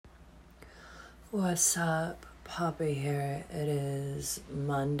What's up, Papa here? It is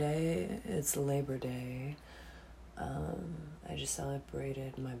Monday. It's Labor Day. I just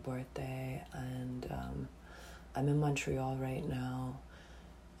celebrated my birthday, and I'm in Montreal right now.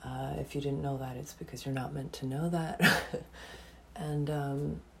 If you didn't know that, it's because you're not meant to know that.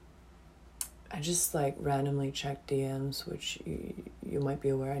 And I just randomly checked DMs, which you might be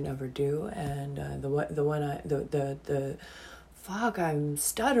aware I never do. And I'm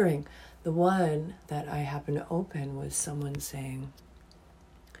stuttering. The one that I happened to open was someone saying,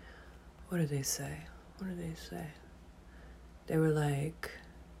 what did they say? They were like,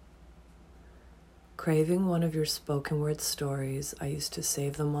 craving one of your spoken word stories. I used to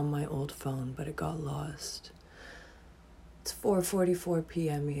save them on my old phone, but it got lost. It's 4:44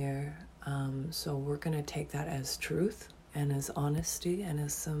 p.m. here, so we're going to take that as truth and as honesty and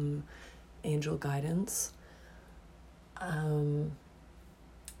as some angel guidance.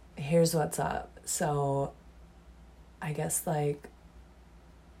 Here's what's up. So I guess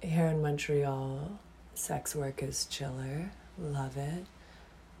here in Montreal, sex work is chiller. Love it.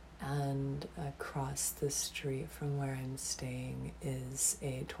 And across the street from where I'm staying is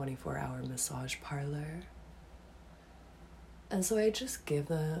a 24-hour massage parlor. And so I just give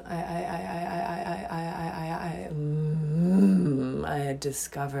them, I had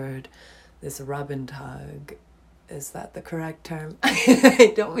discovered this rub and tug. Is that the correct term?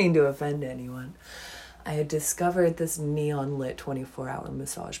 I don't mean to offend anyone. I had discovered this neon lit 24-hour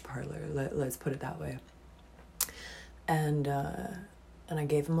massage parlor. Let's put it that way. And I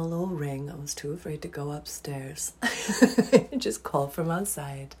gave him a little ring. I was too afraid to go upstairs. I just called from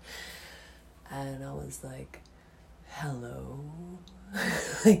outside. And I was like, hello.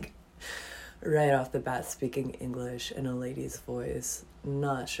 Right off the bat, speaking English in a lady's voice.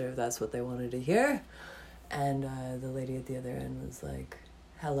 Not sure if that's what they wanted to hear. And the lady at the other end was like,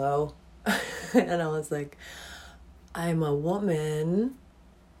 hello. And I was like, I'm a woman.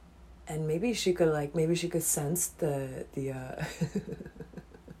 And maybe she could sense the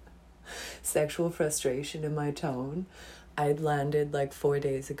sexual frustration in my tone. I'd landed 4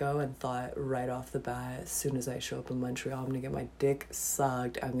 days ago and thought right off the bat, as soon as I show up in Montreal, I'm going to get my dick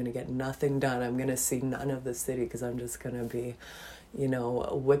sucked. I'm going to get nothing done. I'm going to see none of the city because I'm just going to be,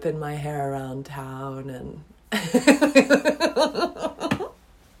 whipping my hair around town and,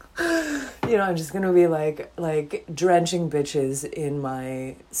 I'm just going to be drenching bitches in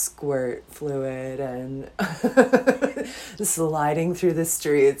my squirt fluid and sliding through the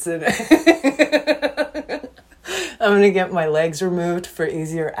streets. And I'm going to get my legs removed for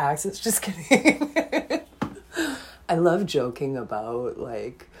easier access. Just kidding. I love joking about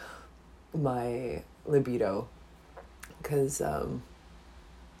my libido. Because,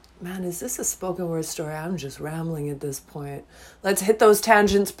 man, is this a spoken word story? I'm just rambling at this point. Let's hit those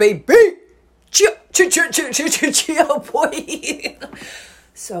tangents, baby! Chill, boy!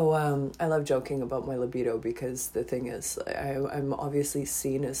 So, I love joking about my libido because the thing is, I'm obviously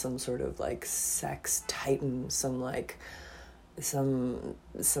seen as some sort of, sex titan, some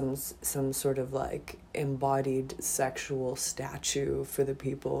sort of, embodied sexual statue for the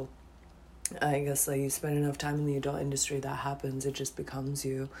people. I guess you spend enough time in the adult industry, that happens. It just becomes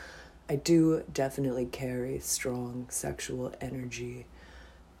you. I do definitely carry strong sexual energy,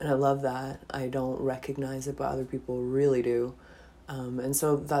 and I love that. I don't recognize it, but other people really do. And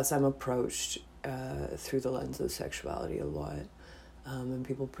so thus I'm approached through the lens of sexuality a lot, and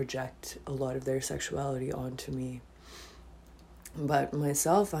people project a lot of their sexuality onto me. But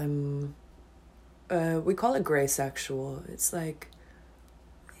myself, I'm, we call it gray sexual. It's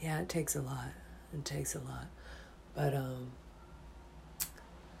yeah, it takes a lot. But,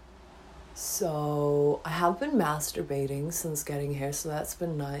 so I have been masturbating since getting here, so that's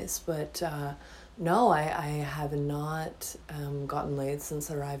been nice. But, no, I have not gotten laid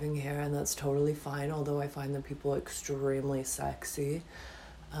since arriving here, and that's totally fine, although I find the people extremely sexy.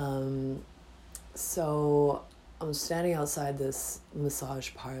 So I'm standing outside this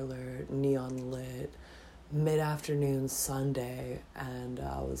massage parlor, neon lit, mid-afternoon Sunday, and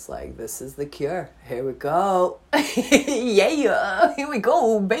I was like, this is the cure. Here we go. Yeah, here we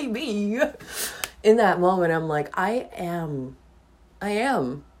go, baby. In that moment, I'm like, I am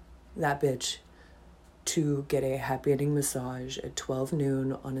that bitch to get a happy ending massage at 12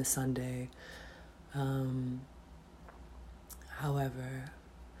 noon on a Sunday. However,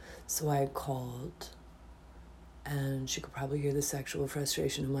 so I called, and she could probably hear the sexual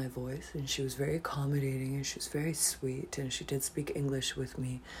frustration in my voice, and she was very accommodating, and she was very sweet, and she did speak English with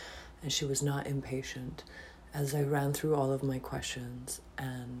me, and she was not impatient as I ran through all of my questions.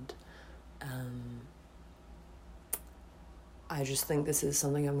 And I just think this is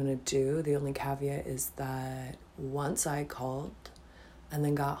something I'm going to do. The only caveat is that once I called and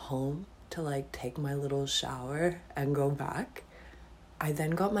then got home to like take my little shower and go back, I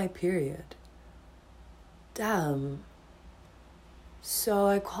then got my period. Damn. So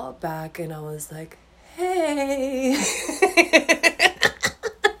I called back and I was like, hey.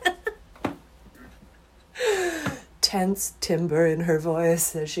 Tense timbre in her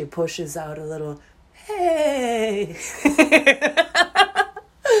voice as she pushes out a little, hey.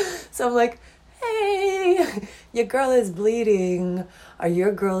 So I'm like, hey, your girl is bleeding. Are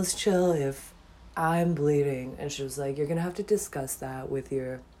your girls chill if I'm bleeding? And she was like, you're going to have to discuss that with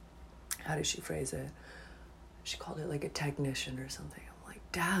your, how did she phrase it? She called it like a technician or something. I'm like,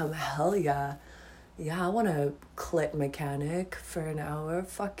 damn, hell yeah. Yeah, I want a clit mechanic for an hour.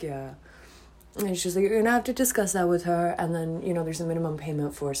 Fuck yeah. And she's like, you're going to have to discuss that with her. And then, you know, there's a minimum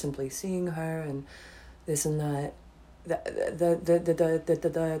payment for simply seeing her and this and that. If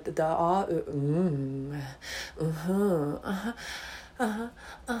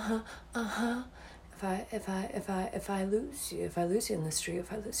I lose you in the street,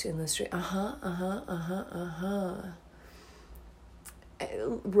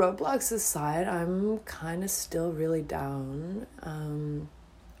 Roadblocks aside, I'm kind of still really down.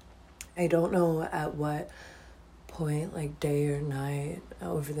 I don't know at what point, like day or night,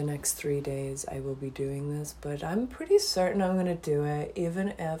 over the next 3 days I will be doing this, but I'm pretty certain I'm gonna do it, even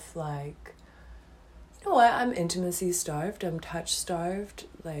if, like, you know what, I'm intimacy starved, I'm touch starved,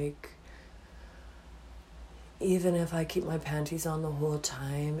 like, even if I keep my panties on the whole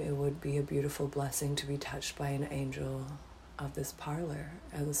time, it would be a beautiful blessing to be touched by an angel of this parlor.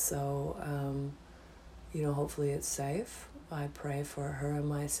 And so, you know, hopefully it's safe. I pray for her and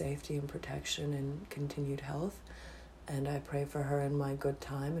my safety and protection and continued health. And I pray for her and my good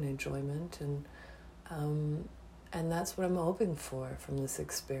time and enjoyment. And that's what I'm hoping for from this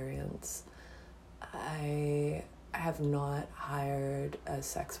experience. I have not hired a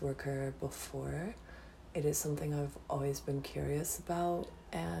sex worker before. It is something I've always been curious about.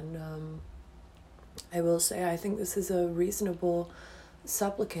 And I will say I think this is a reasonable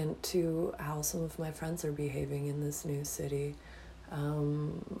supplicant to how some of my friends are behaving in this new city.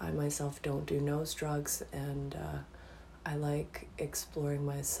 I myself don't do nose drugs, and I like exploring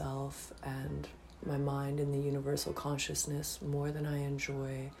myself and my mind in the universal consciousness more than I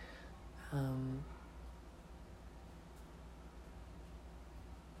enjoy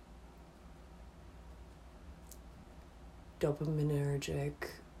dopaminergic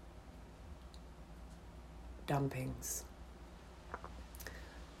dumpings.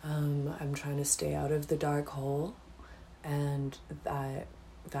 I'm trying to stay out of the dark hole, and that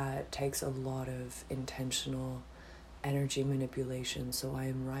takes a lot of intentional energy manipulation. So I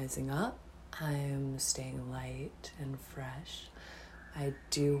am rising up, I am staying light and fresh. I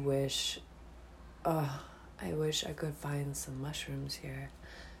do wish, I wish I could find some mushrooms here.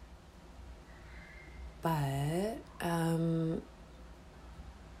 But,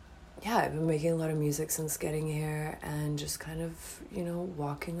 yeah, I've been making a lot of music since getting here and just kind of, you know,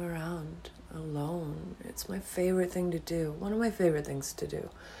 walking around alone. It's my favorite thing to do. One of my favorite things to do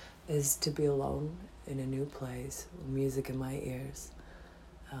is to be alone in a new place, with music in my ears,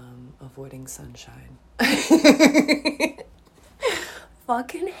 avoiding sunshine.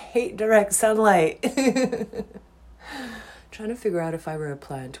 Fucking hate direct sunlight. Trying to figure out if I were a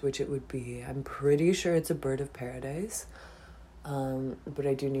plant, which it would be. I'm pretty sure it's a bird of paradise. But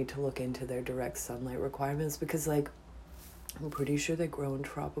I do need to look into their direct sunlight requirements because, like, I'm pretty sure they grow in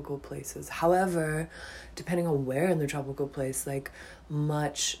tropical places. However, depending on where in the tropical place, like,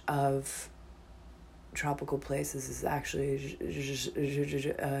 much of tropical places is actually is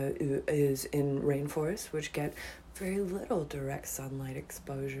in rainforests, which get very little direct sunlight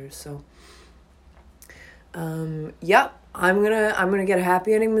exposure. So, yep, I'm gonna get a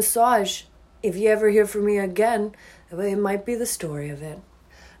happy ending massage. If you ever hear from me again, it might be the story of it.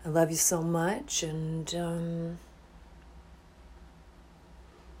 I love you so much, and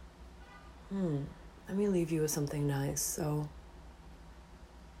let me leave you with something nice. So,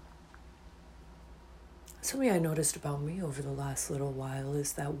 something I noticed about me over the last little while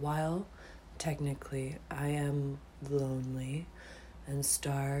is that while technically I am lonely and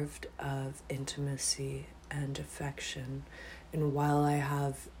starved of intimacy and affection, and while I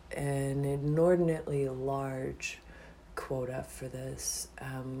have an inordinately large quota for this,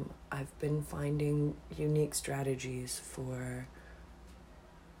 I've been finding unique strategies for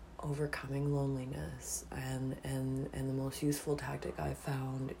overcoming loneliness, and the most useful tactic I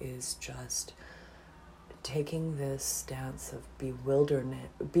found is just taking this stance of bewilderment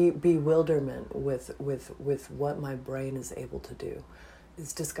with what my brain is able to do.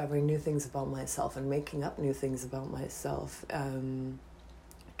 It's discovering new things about myself and making up new things about myself,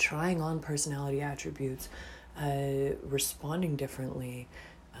 trying on personality attributes, responding differently,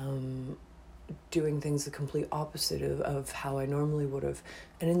 doing things the complete opposite of how I normally would have.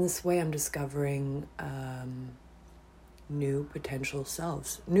 And in this way, I'm discovering new potential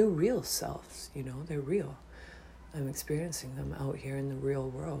selves, new real selves, they're real. I'm experiencing them out here in the real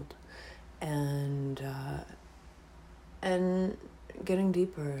world. And getting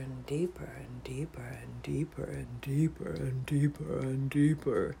deeper and deeper and deeper and deeper and deeper and deeper and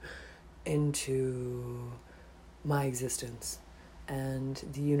deeper into my existence and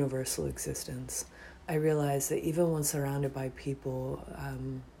the universal existence. I realize that even when surrounded by people,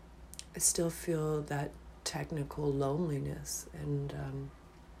 I still feel that technical loneliness, and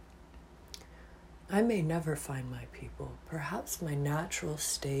I may never find my people. Perhaps my natural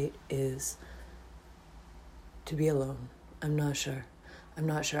state is to be alone. I'm not sure.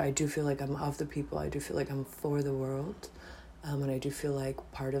 I do feel like I'm of the people. I do feel like I'm for the world. And I do feel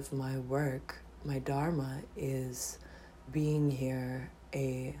like part of my work, my dharma, is being here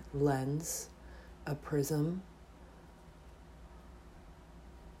a lens, a prism,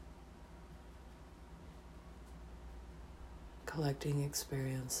 collecting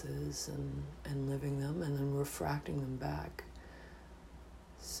experiences and living them and then refracting them back.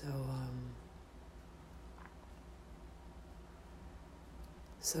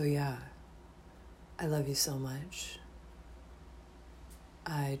 So yeah, I love you so much.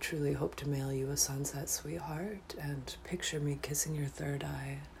 I truly hope to mail you a sunset, sweetheart, and picture me kissing your third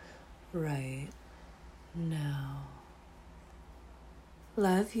eye right now.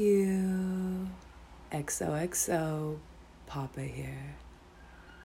 Love you. XOXO, Papa here.